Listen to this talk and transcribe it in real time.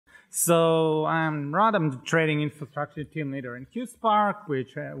So I'm Rod, I'm the trading infrastructure team leader in QSpark, which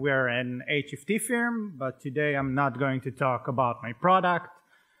we're an HFT firm, but today I'm not going to talk about my product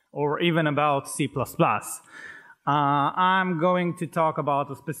or even about C++. I'm going to talk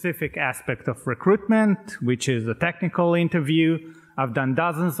about a specific aspect of recruitment, which is a technical interview. I've done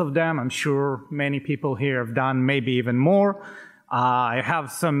dozens of them. I'm sure many people here have done maybe even more. I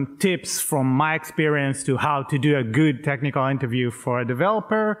have some tips from my experience to how to do a good technical interview for a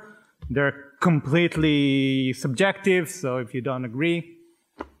developer. They're completely subjective, so if you don't agree,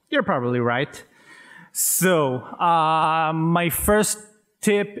 you're probably right. So my first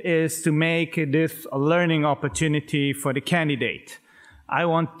tip is to make this a learning opportunity for the candidate. I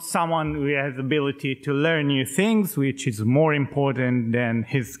want someone who has the ability to learn new things, which is more important than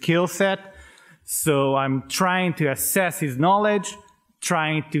his skill set. So I'm trying to assess his knowledge,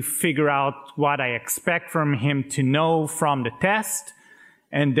 trying to figure out what I expect from him to know from the test,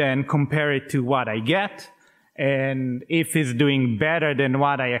 and then compare it to what I get. And if he's doing better than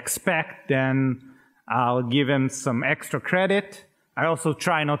what I expect, then I'll give him some extra credit. I also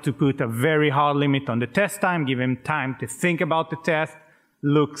try not to put a very hard limit on the test time, give him time to think about the test,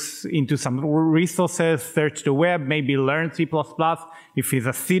 looks into some resources, search the web, maybe learn C++ if he's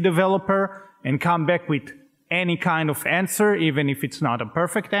a C developer, and come back with any kind of answer, even if it's not a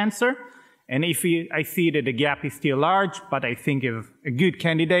perfect answer. And if I see that the gap is still large, but I think is a good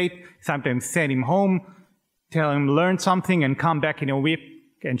candidate, sometimes send him home, tell him learn something, and come back in a week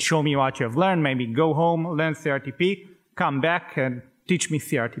and show me what you have learned. Maybe go home, learn CRTP, come back and teach me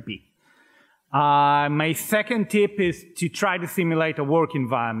CRTP. My second tip is to try to simulate a work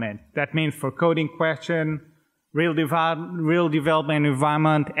environment. That means for coding question, real development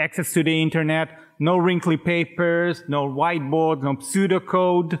environment, access to the internet, no wrinkly papers, no whiteboard, no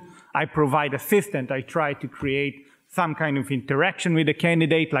pseudocode. I provide assistant. I try to create some kind of interaction with the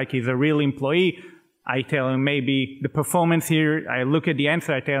candidate like he's a real employee. I tell him maybe the performance here, I look at the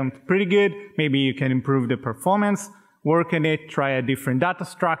answer, I tell him it's pretty good, maybe you can improve the performance, work on it, try a different data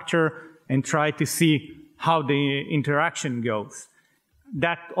structure, and try to see how the interaction goes.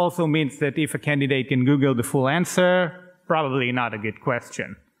 That also means that if a candidate can Google the full answer, probably not a good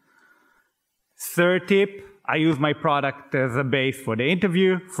question. Third tip, I use my product as a base for the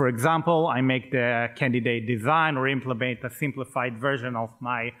interview. For example, I make the candidate design or implement a simplified version of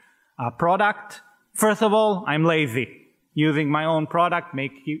my product. First of all, I'm lazy. Using my own product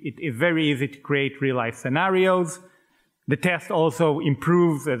makes it very easy to create real-life scenarios. The test also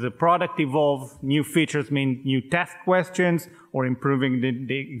improves as the product evolves. New features mean new test questions or improving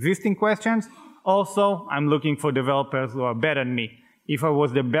the existing questions. Also, I'm looking for developers who are better than me. If I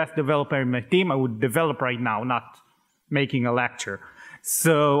was the best developer in my team, I would develop right now, not making a lecture.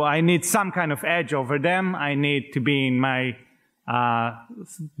 So I need some kind of edge over them. I need to be in my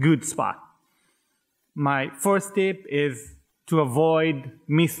good spot. My first tip is to avoid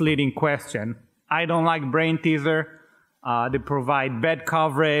misleading question. I don't like brain teaser. They provide bad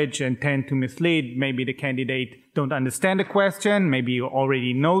coverage and tend to mislead. Maybe the candidate don't understand the question. Maybe he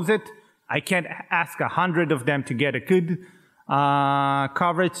already knows it. I can't ask 100 of them to get a good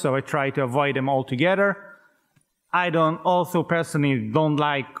coverage, so I try to avoid them altogether. I also personally don't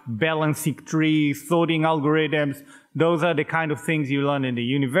like balancing trees, sorting algorithms. Those are the kind of things you learn in the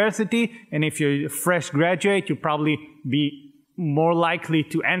university, and if you're a fresh graduate, you'll probably be more likely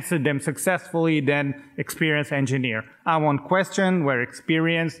to answer them successfully than experienced engineer. I want question where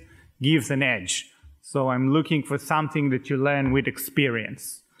experience gives an edge. So I'm looking for something that you learn with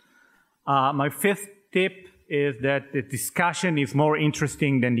experience. My fifth tip is that the discussion is more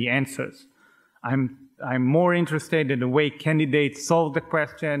interesting than the answers. I'm more interested in the way candidates solve the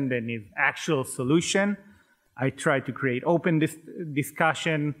question than his actual solution. I try to create open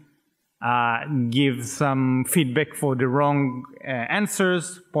discussion, give some feedback for the wrong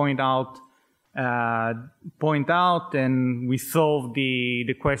answers, point out, and we solve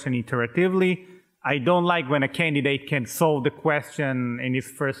the question iteratively. I don't like when a candidate can solve the question in his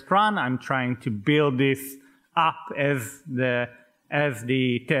first run. I'm trying to build this up as the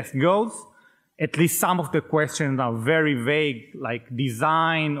test goes. At least some of the questions are very vague, like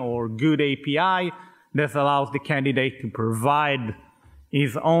design or good API. This allows the candidate to provide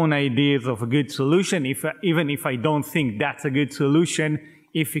his own ideas of a good solution, even if I don't think that's a good solution.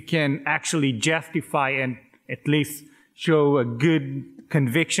 If he can actually justify and at least show a good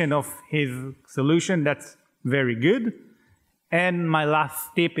conviction of his solution, that's very good. And my last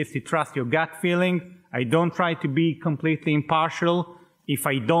tip is to trust your gut feeling. I don't try to be completely impartial. If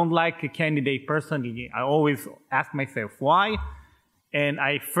I don't like a candidate personally, I always ask myself why. And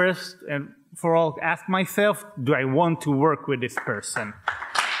I first and for all ask myself, do I want to work with this person?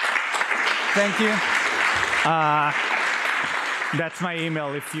 Thank you. That's my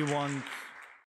email if you want